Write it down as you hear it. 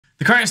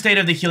current state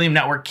of the Helium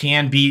network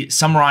can be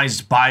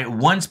summarized by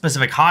one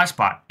specific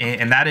hotspot,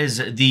 and that is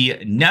the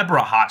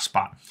Nebra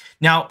hotspot.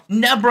 Now,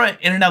 Nebra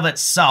in and of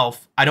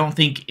itself, I don't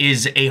think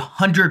is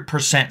 100%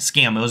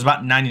 scam. It was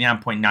about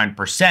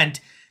 99.9%.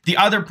 The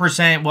other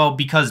percent, well,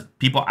 because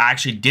people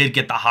actually did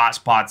get the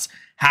hotspots,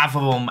 half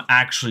of them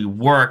actually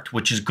worked,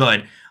 which is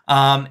good.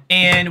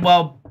 And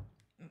well,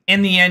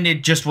 in the end,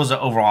 it just was an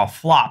overall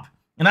flop.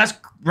 And that's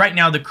right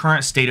now the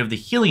current state of the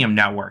Helium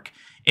network.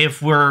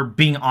 If we're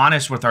being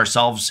honest with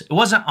ourselves, it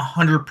wasn't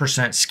 100%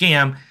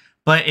 scam,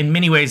 but in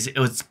many ways,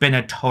 it's been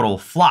a total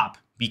flop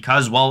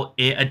because, well,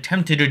 it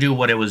attempted to do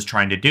what it was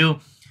trying to do,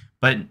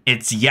 but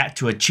it's yet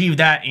to achieve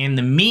that. And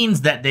the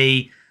means that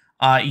they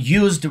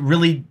used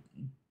really,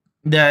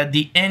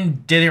 the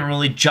end didn't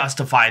really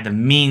justify the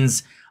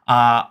means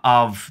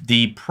of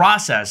the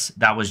process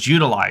that was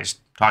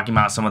utilized. Talking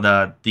about some of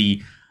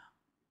the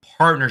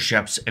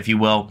partnerships, if you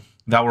will,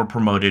 that were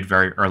promoted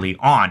very early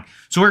on.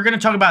 So we're going to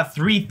talk about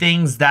 3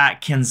 things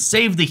that can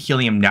save the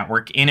Helium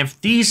network. And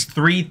if these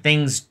 3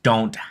 things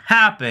don't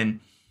happen,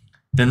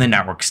 then the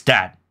network's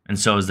dead. And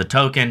so is the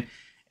token.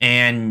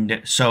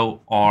 And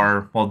so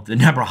are, well, the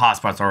Nebra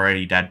hotspots are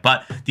already dead.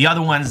 But the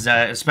other ones,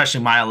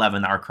 especially my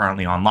 11, are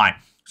currently online.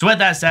 So with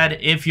that said,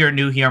 if you're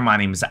new here, my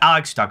name is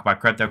Alex. We talk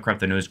about crypto,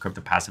 crypto news,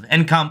 crypto passive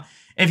income.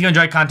 If you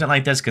enjoy content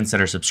like this,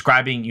 consider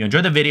subscribing. You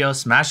enjoy the video,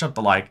 smash up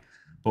the like.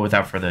 But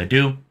without further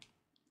ado,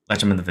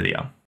 let's jump into the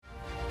video.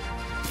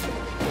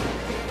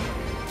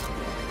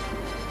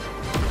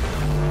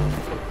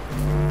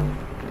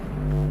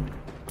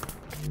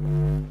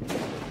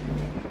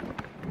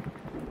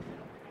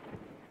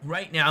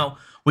 Right now,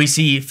 we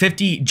see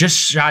just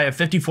shy of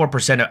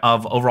 54%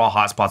 of overall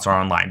hotspots are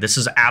online. This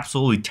is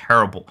absolutely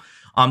terrible.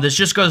 This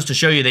just goes to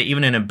show you that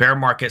even in a bear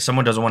market,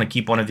 someone doesn't want to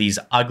keep one of these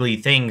ugly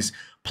things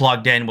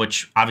plugged in,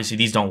 which obviously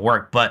these don't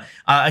work. But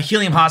a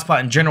Helium hotspot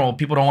in general,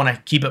 people don't want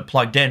to keep it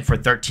plugged in for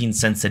 13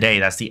 cents a day.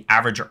 That's the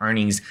average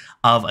earnings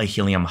of a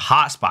Helium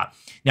hotspot.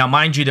 Now,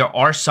 mind you, there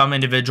are some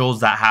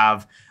individuals that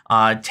have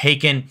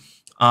taken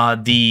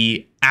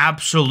the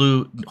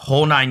absolute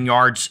whole 9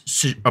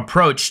 yards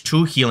approach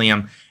to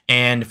Helium.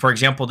 And for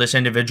example, this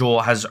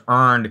individual has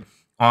earns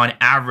on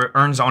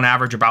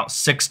average about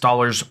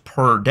 $6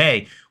 per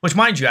day, which,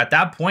 mind you, at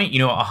that point, you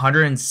know,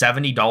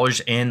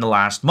 $170 in the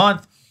last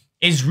month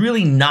is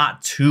really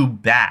not too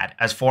bad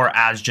as far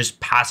as just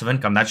passive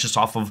income. That's just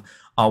off of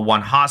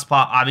one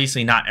hotspot.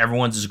 Obviously, not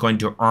everyone's is going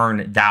to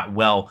earn that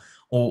well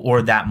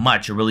or that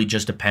much. It really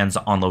just depends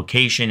on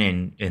location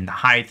and the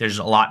height. There's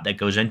a lot that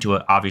goes into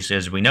it, obviously,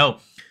 as we know.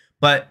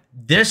 But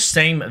this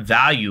same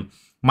value,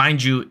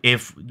 mind you,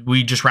 if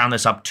we just round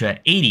this up to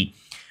 80,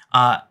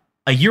 a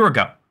year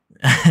ago,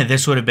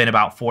 this would have been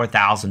about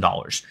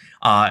 $4,000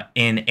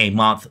 in a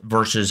month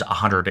versus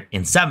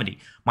 170.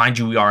 Mind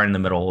you, we are in the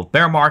middle of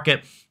bear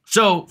market.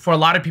 So for a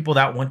lot of people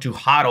that want to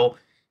hodl,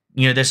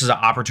 you know, this is an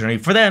opportunity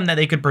for them that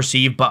they could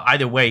perceive. But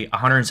either way,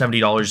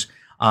 $170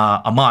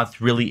 a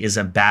month really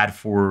isn't bad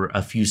for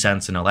a few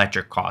cents in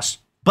electric costs.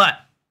 But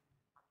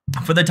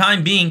for the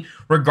time being,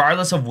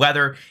 regardless of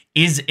whether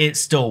is it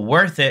still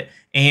worth it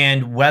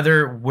and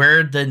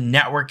where the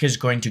network is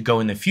going to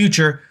go in the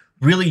future,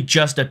 really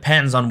just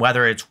depends on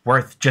whether it's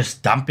worth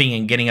just dumping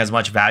and getting as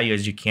much value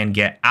as you can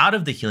get out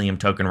of the Helium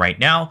token right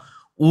now,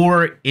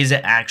 or is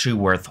it actually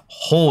worth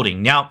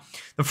holding? Now,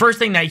 the first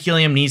thing that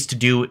Helium needs to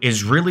do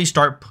is really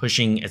start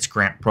pushing its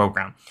grant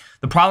program.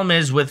 The problem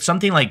is with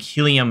something like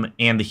Helium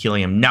and the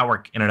Helium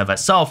network in and of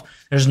itself,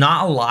 there's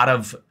not a lot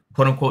of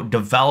quote unquote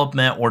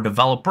development or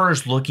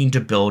developers looking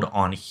to build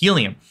on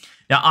Helium.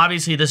 Now,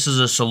 obviously, this is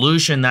a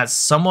solution that's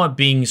somewhat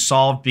being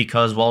solved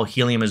because, well,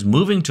 Helium is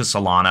moving to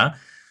Solana.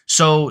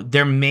 So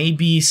there may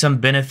be some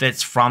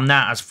benefits from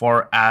that as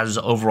far as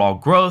overall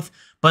growth,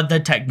 but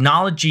the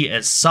technology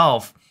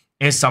itself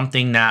is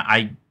something that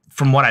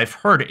from what I've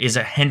heard, is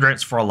a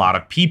hindrance for a lot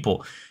of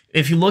people.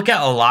 If you look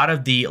at a lot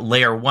of the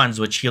layer 1s,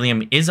 which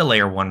Helium is a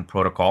layer 1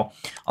 protocol,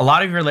 a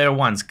lot of your layer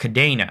 1s,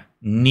 Cadena,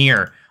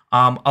 Near,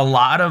 a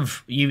lot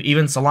of,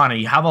 even Solana,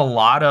 you have a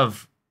lot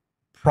of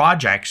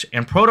projects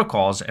and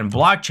protocols and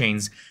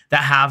blockchains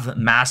that have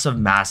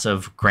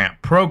massive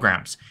grant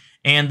programs.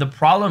 And the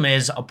problem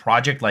is a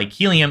project like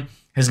Helium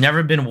has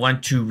never been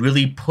one to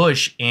really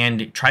push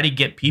and try to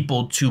get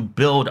people to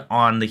build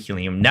on the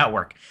Helium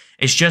network.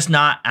 It's just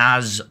not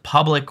as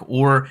public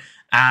or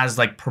as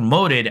like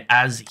promoted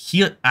as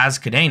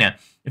Cadena.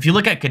 If you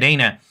look at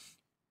Cadena,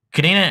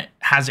 Cadena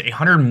has a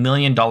 $100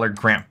 million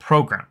grant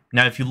program.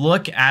 Now, if you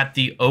look at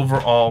the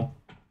overall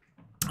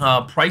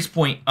price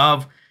point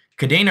of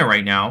Cadena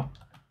right now,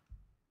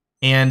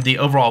 and the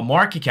overall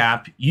market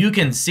cap, you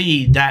can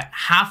see that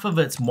half of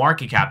its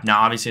market cap, now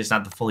obviously it's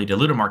not the fully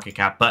diluted market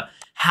cap, but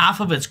half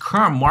of its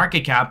current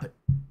market cap,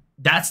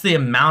 that's the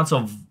amount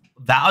of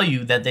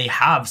value that they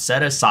have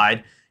set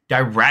aside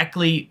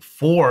directly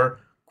for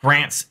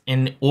grants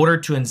in order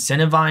to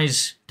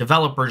incentivize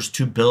developers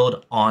to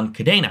build on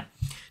Cadena.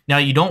 Now,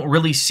 you don't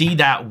really see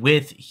that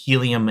with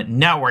Helium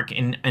network.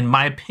 In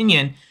my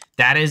opinion,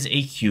 that is a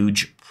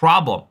huge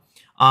problem.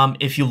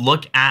 If you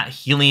look at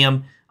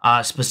Helium,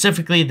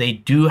 Specifically, they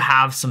do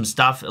have some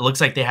stuff. It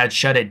looks like they had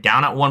shut it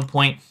down at one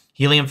point.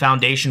 Helium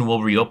Foundation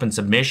will reopen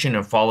submission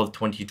in fall of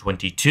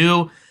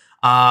 2022.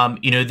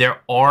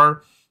 There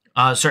are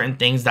certain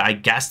things that I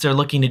guess they're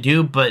looking to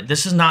do, but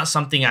this is not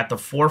something at the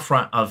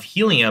forefront of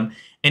Helium.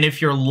 And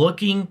if you're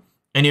looking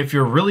and if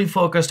you're really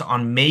focused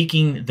on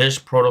making this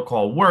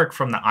protocol work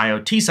from the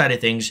IoT side of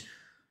things,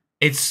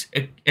 it's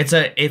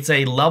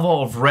a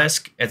level of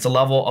risk, it's a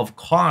level of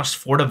cost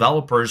for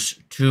developers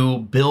to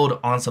build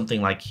on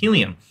something like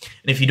Helium.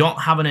 And if you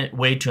don't have a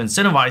way to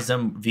incentivize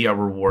them via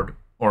reward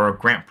or a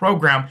grant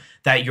program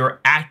that you're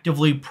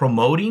actively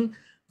promoting,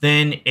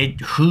 then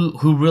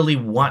who really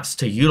wants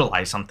to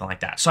utilize something like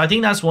that? So I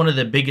think that's one of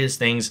the biggest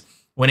things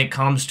when it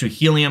comes to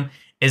Helium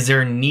is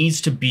there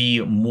needs to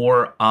be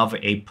more of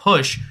a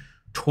push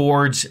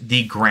towards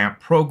the grant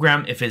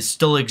program if it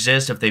still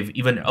exists, if they've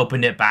even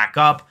opened it back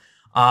up.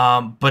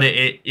 But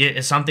it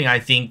is something I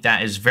think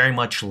that is very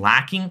much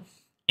lacking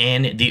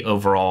in the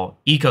overall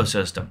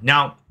ecosystem.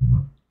 Now,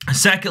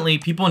 secondly,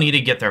 people need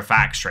to get their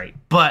facts straight.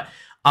 But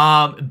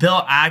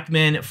Bill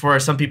Ackman, for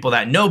some people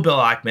that know Bill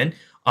Ackman,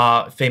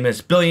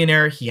 famous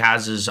billionaire, he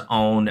has his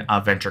own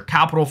venture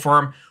capital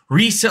firm.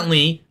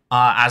 Recently,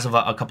 as of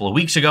a couple of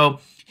weeks ago,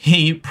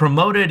 he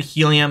promoted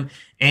Helium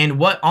in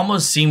what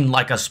almost seemed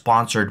like a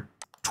sponsored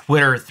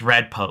Twitter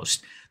thread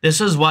post. This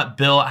is what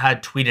Bill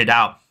had tweeted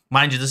out.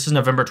 Mind you, this is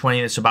November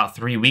 20th, it's about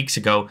 3 weeks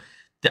ago.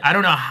 I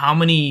don't know how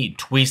many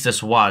tweets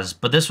this was,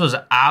 but this was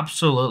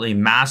absolutely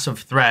massive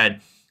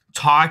thread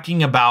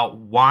talking about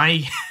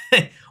why,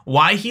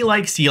 why he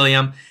likes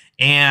Helium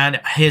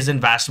and his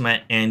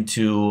investment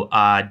into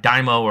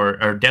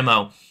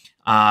Demo,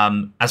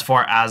 as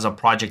far as a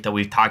project that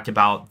we've talked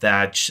about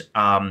that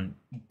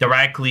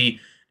directly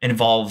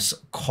involves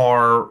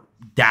car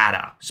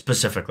data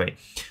specifically.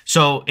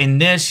 So in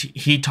this,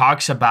 he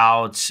talks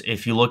about,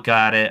 if you look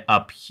at it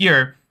up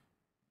here,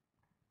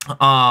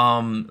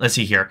 let's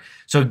see here.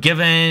 So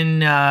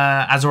given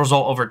as a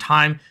result over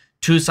time,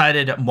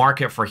 two-sided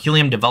market for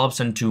Helium develops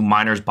into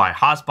miners buy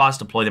hotspots,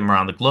 deploy them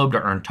around the globe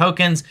to earn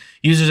tokens.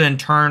 Users in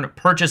turn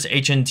purchase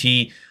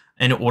HNT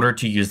in order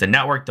to use the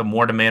network. The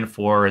more demand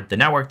for the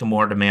network, the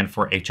more demand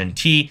for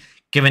HNT.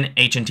 Given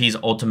HNT's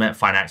ultimate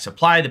finite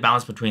supply, the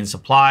balance between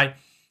supply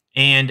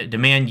and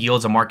demand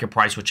yields a market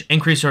price which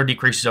increases or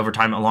decreases over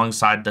time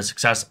alongside the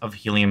success of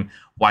Helium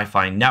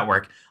Wi-Fi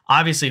network.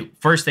 Obviously,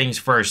 first things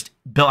first,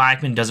 Bill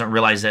Ackman doesn't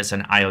realize that it's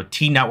an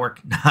IoT network,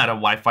 not a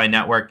Wi-Fi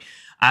network.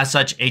 As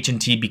such,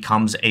 HNT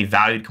becomes a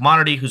valued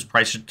commodity whose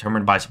price is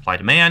determined by supply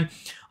demand.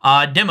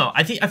 Demo,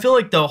 I feel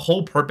like the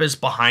whole purpose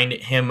behind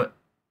him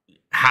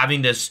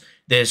having this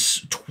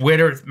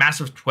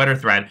massive Twitter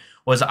thread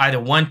was either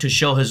one, to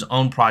show his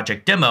own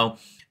project Demo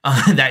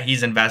that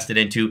he's invested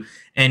into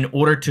in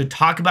order to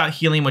talk about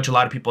Helium, which a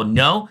lot of people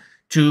know,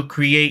 to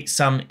create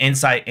some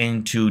insight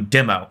into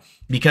Demo.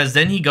 Because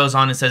then he goes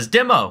on and says,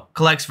 Demo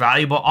collects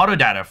valuable auto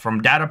data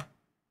from data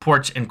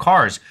ports in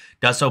cars,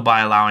 does so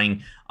by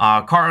allowing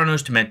car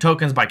owners to mint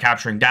tokens by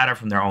capturing data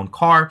from their own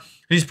car.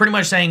 He's pretty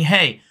much saying,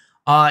 hey,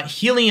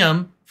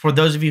 Helium, for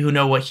those of you who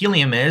know what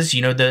Helium is,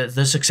 you know,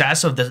 the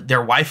success of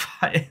their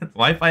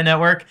Wi-Fi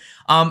network.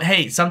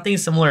 Hey, something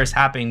similar is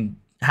happening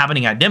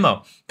at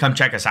Demo. Come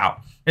check us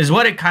out. Is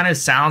what it kind of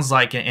sounds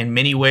like in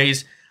many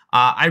ways.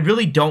 I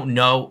really don't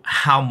know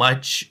how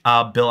much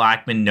Bill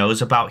Ackman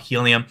knows about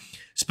Helium,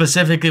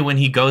 specifically when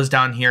he goes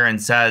down here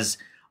and says,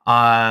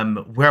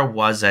 where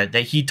was it?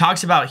 That he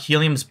talks about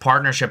Helium's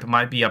partnership. It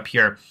might be up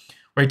here,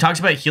 where he talks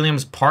about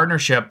Helium's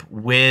partnership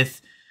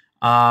with,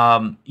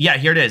 yeah,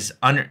 here it is.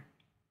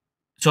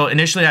 So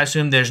initially, I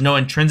assume there's no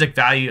intrinsic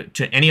value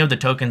to any of the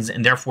tokens,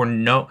 and therefore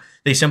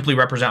they simply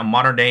represent a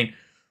modern day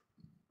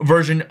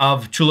version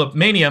of Tulip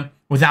Mania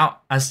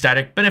without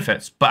aesthetic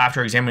benefits. But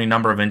after examining a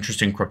number of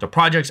interesting crypto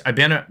projects, I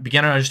began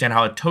to understand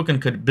how a token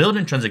could build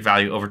intrinsic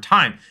value over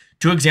time.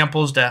 Two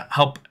examples to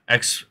help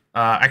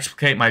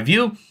explicate my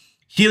view.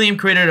 Helium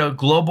created a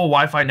global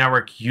Wi-Fi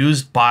network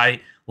used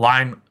by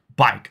Lime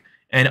Bike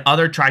and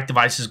other track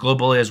devices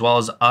globally, as well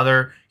as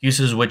other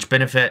uses which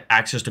benefit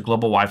access to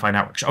global Wi-Fi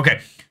networks.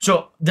 Okay,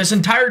 so this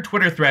entire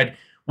Twitter thread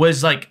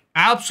was like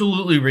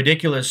absolutely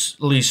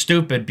ridiculously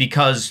stupid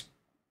because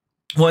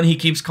one, he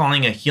keeps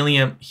calling a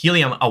Helium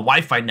a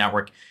Wi-Fi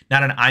network,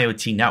 not an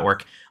IoT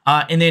network.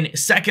 And then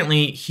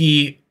secondly,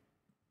 he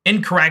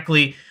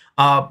incorrectly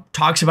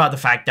talks about the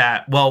fact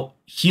that, well,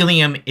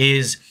 Helium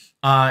is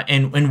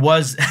and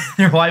was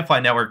their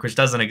Wi-Fi network, which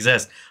doesn't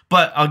exist.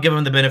 But I'll give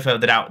them the benefit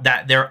of the doubt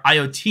that their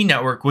IoT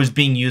network was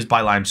being used by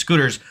Lime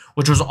scooters,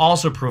 which was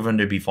also proven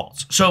to be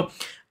false. So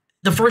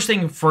the first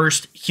thing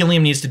first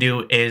Helium needs to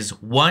do is,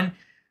 one,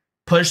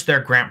 push their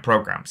grant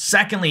program.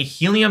 Secondly,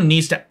 Helium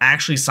needs to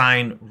actually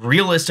sign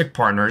realistic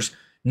partners,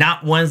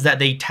 not ones that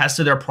they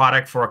tested their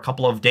product for a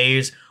couple of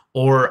days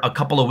or a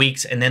couple of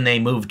weeks and then they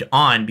moved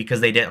on because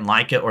they didn't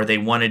like it or they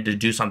wanted to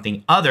do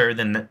something other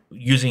than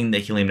using the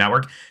Helium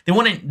network.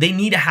 They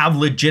need to have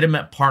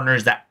legitimate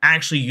partners that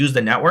actually use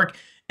the network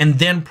and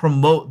then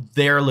promote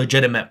their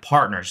legitimate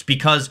partners,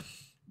 because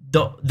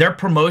their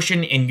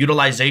promotion and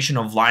utilization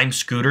of Lime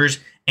scooters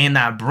and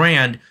that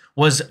brand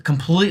was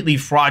completely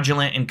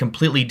fraudulent and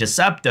completely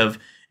deceptive.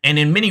 And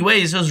in many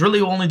ways, it was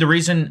really only the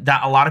reason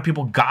that a lot of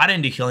people got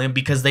into Helium,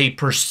 because they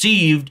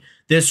perceived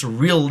this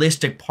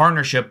realistic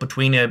partnership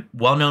between a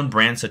well-known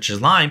brand such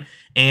as Lime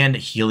and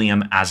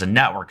Helium as a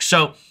network.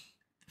 So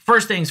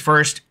first things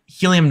first,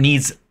 Helium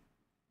needs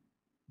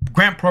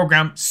grant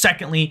program.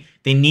 Secondly,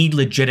 they need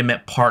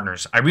legitimate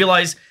partners. I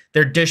realize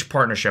their Dish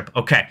partnership.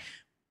 Okay.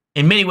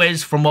 In many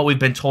ways, from what we've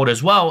been told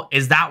as well,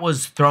 is that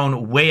was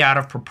thrown way out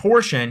of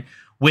proportion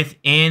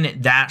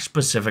within that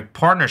specific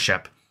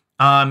partnership.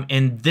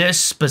 And this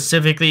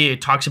specifically,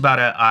 it talks about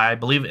it, I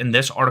believe, in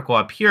this article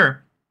up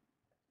here.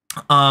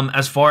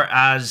 As far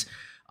as,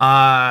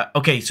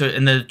 okay, so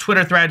in the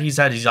Twitter thread, he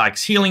said he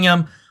likes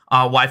Helium,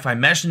 Wi-Fi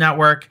mesh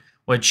network,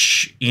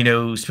 which, you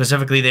know,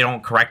 specifically, they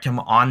don't correct him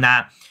on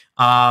that.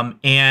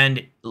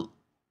 And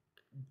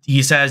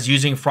he says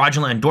using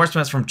fraudulent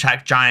endorsements from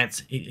tech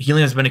giants,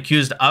 Helium has been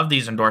accused of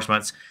these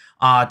endorsements,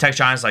 tech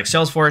giants like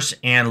Salesforce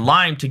and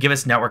Lime, to give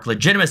its network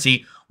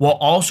legitimacy, while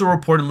also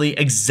reportedly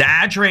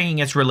exaggerating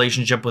its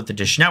relationship with the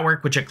Dish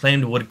network, which it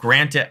claimed would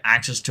grant it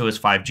access to its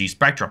 5G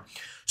spectrum.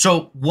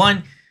 So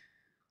one,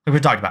 like we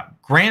talked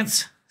about,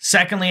 grants.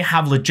 Secondly,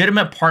 have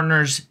legitimate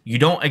partners. You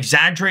don't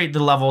exaggerate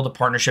the level of the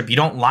partnership. You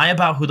don't lie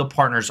about who the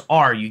partners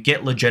are. You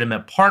get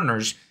legitimate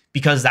partners,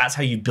 because that's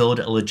how you build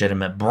a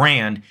legitimate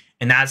brand.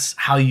 And that's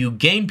how you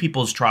gain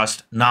people's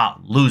trust,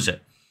 not lose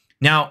it.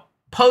 Now,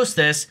 post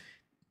this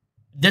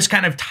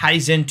kind of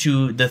ties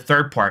into the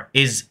third part,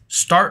 is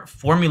start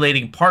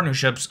formulating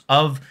partnerships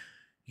of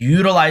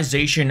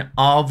utilization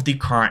of the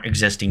current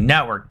existing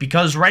network.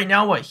 Because right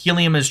now what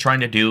Helium is trying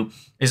to do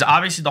is,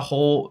 obviously the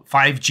whole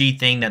 5G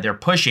thing that they're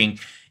pushing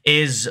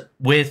is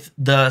with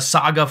the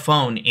Saga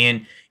phone.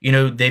 And, you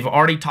know, they've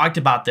already talked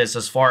about this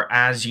as far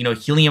as, you know,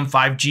 Helium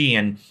 5G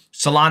and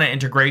Solana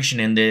integration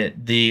and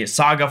the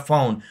Saga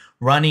phone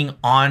running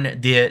on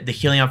the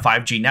Helium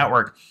 5G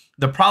network.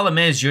 The problem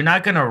is you're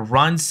not going to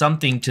run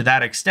something to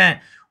that extent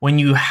when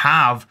you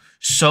have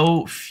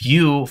so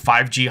few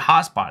 5G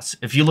hotspots.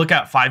 If you look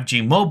at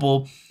 5G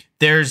mobile,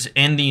 there's,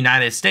 in the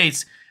United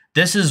States,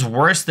 this is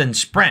worse than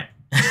Sprint.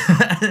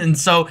 And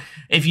so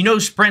if you know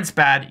Sprint's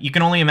bad, you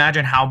can only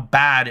imagine how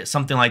bad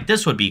something like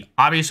this would be.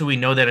 Obviously, we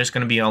know that it's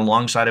going to be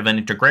alongside of an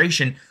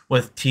integration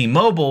with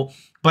T-Mobile,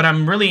 but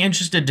I'm really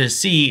interested to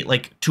see,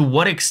 like, to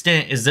what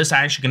extent is this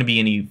actually going to be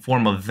any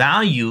form of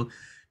value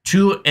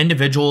to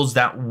individuals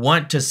that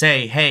want to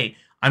say, hey,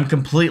 I'm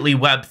completely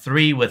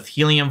Web3 with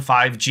Helium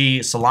 5G,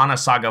 Solana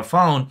Saga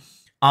phone.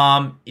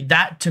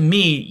 That, to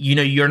me, you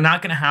know, you're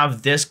not going to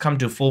have this come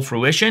to full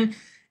fruition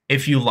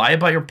if you lie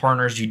about your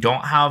partners, you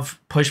don't have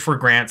push for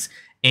grants,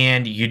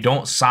 and you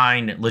don't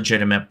sign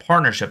legitimate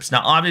partnerships.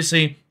 Now,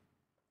 obviously,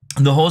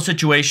 the whole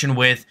situation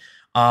with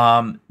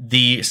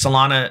the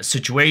Solana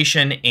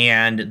situation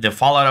and the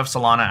fallout of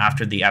Solana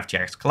after the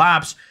FTX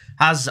collapse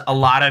has a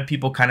lot of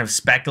people kind of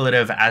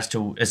speculative as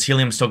to, is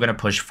Helium still going to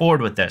push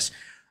forward with this?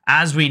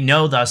 As we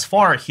know thus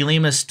far,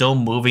 Helium is still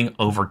moving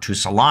over to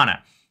Solana.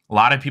 A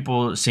lot of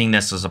people seeing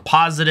this as a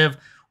positive.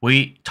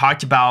 We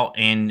talked about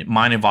in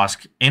mine and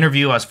Vosk's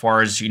interview, as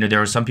far as, you know, there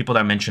were some people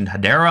that mentioned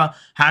Hedera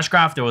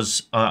Hashgraph. There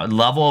was a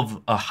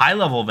high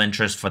level of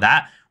interest for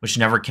that, which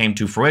never came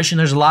to fruition.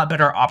 There's a lot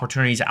better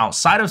opportunities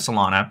outside of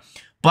Solana,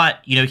 but,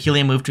 you know,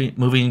 Helium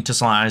moving to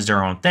Solana is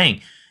their own thing.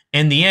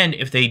 In the end,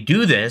 if they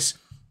do this,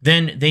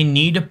 then they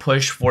need to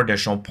push for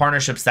additional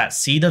partnerships that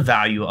see the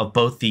value of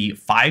both the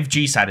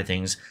 5G side of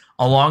things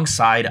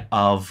alongside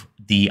of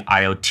the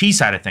IoT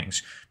side of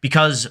things.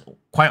 Because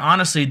quite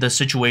honestly, the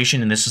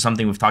situation, and this is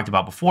something we've talked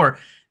about before,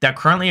 that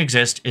currently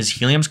exists is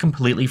Helium's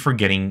completely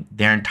forgetting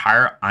their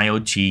entire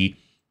IoT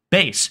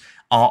base.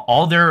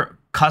 All their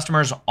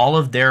customers, all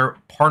of their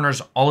partners,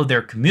 all of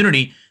their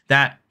community,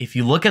 that if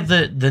you look at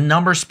the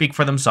numbers speak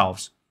for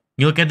themselves.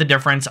 You look at the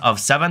difference of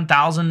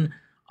 7,000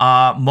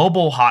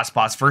 mobile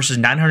hotspots versus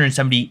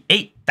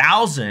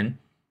 978,000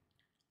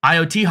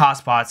 IoT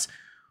hotspots.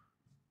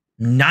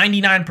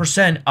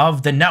 99%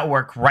 of the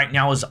network right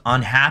now is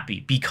unhappy,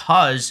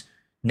 because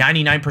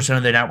 99%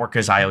 of the network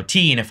is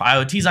IoT. And if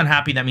IoT is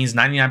unhappy, that means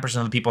 99%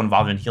 of the people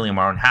involved in Helium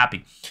are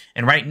unhappy.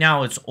 And right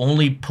now it's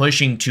only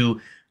pushing to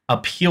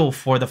appeal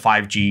for the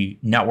 5G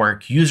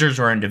network users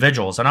or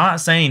individuals. And I'm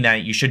not saying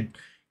that you should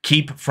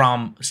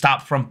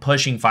stop from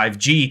pushing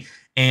 5G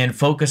and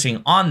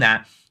focusing on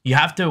that. You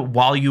have to,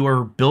 while you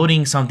are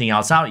building something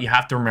else out, you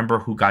have to remember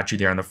who got you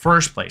there in the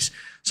first place.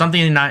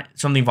 Something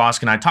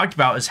Vosk and I talked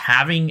about is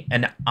having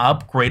an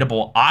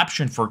upgradable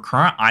option for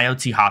current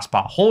IoT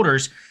hotspot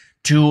holders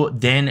to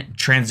then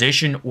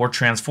transition or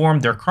transform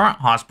their current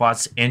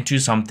hotspots into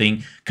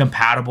something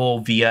compatible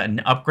via an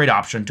upgrade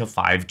option to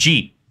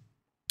 5G.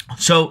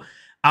 So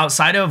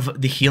outside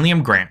of the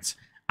Helium grants,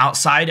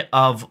 outside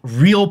of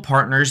real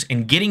partners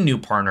and getting new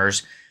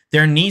partners,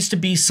 there needs to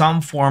be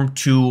some form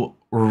to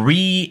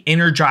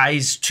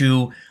re-energize,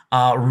 to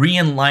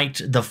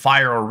re-enlight the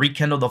fire, or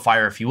rekindle the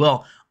fire, if you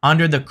will,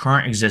 under the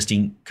current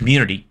existing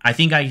community. I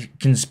think I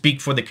can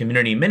speak for the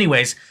community in many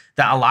ways,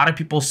 that a lot of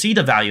people see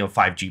the value of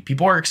 5G.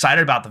 People are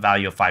excited about the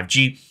value of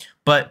 5G,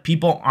 but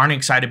people aren't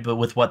excited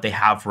with what they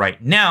have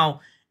right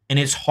now. And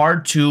it's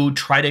hard to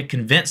try to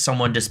convince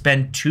someone to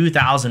spend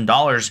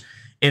 $2,000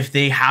 if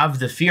they have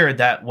the fear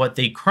that what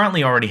they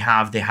currently already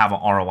have, they have an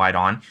ROI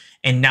on.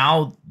 And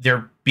now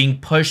they're being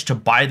pushed to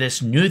buy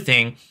this new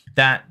thing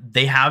that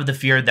they have the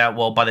fear that,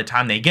 well, by the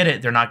time they get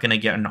it, they're not going to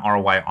get an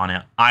ROI on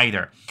it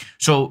either.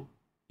 So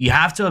you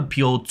have to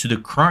appeal to the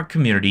current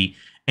community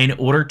in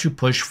order to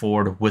push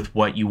forward with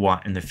what you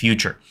want in the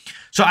future.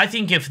 So I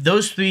think if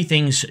those three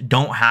things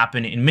don't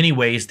happen, in many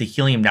ways, the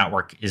Helium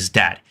network is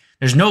dead.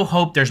 There's no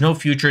hope, there's no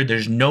future,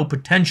 there's no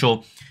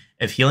potential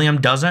if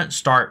Helium doesn't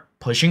start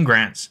pushing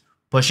grants,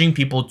 pushing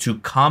people to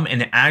come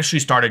and actually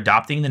start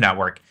adopting the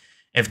network.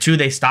 If two,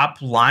 they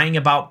stop lying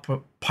about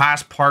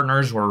past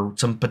partners or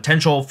some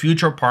potential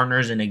future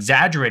partners and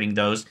exaggerating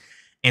those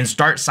and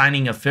start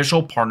signing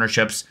official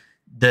partnerships.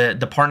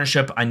 The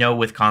partnership I know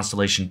with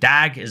Constellation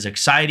DAG is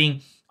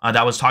exciting.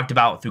 That was talked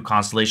about through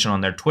Constellation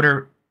on their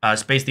Twitter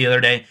space the other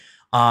day.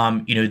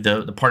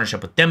 The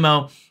partnership with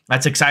Demo,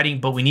 that's exciting,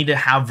 but we need to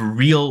have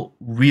real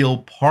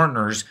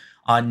partners,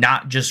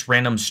 not just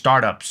random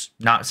startups.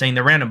 Not saying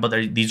they're random,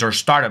 but these are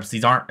startups.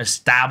 These aren't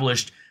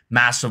established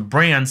massive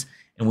brands,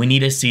 and we need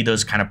to see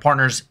those kind of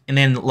partners. And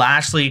then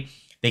lastly,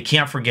 they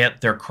can't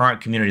forget their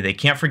current community. They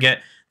can't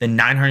forget the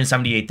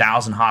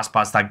 978,000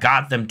 hotspots that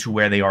got them to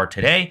where they are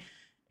today.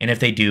 And if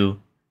they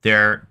do,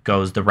 there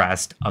goes the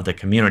rest of the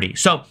community.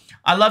 So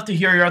I'd love to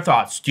hear your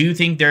thoughts. Do you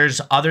think there's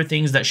other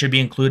things that should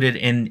be included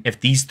in, if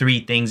these three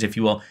things, if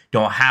you will,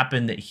 don't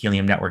happen, that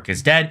Helium network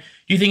is dead?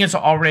 Do you think it's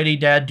already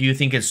dead? Do you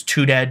think it's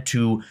too dead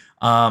to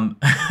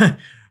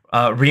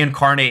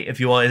reincarnate, if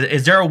you will?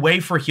 Is there a way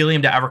for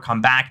Helium to ever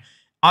come back?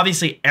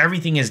 Obviously,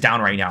 everything is down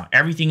right now.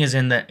 Everything is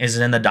in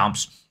the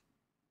dumps.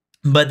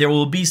 But there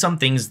will be some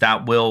things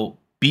that will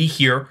be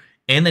here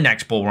in the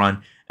next bull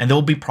run, and there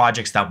will be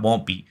projects that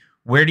won't be.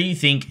 Where do you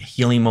think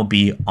Helium will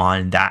be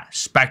on that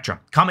spectrum?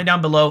 Comment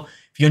down below.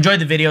 If you enjoyed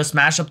the video,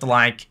 smash up the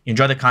like. You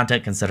enjoy the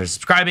content, consider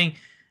subscribing.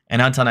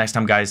 And until next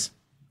time, guys,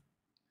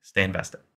 stay invested.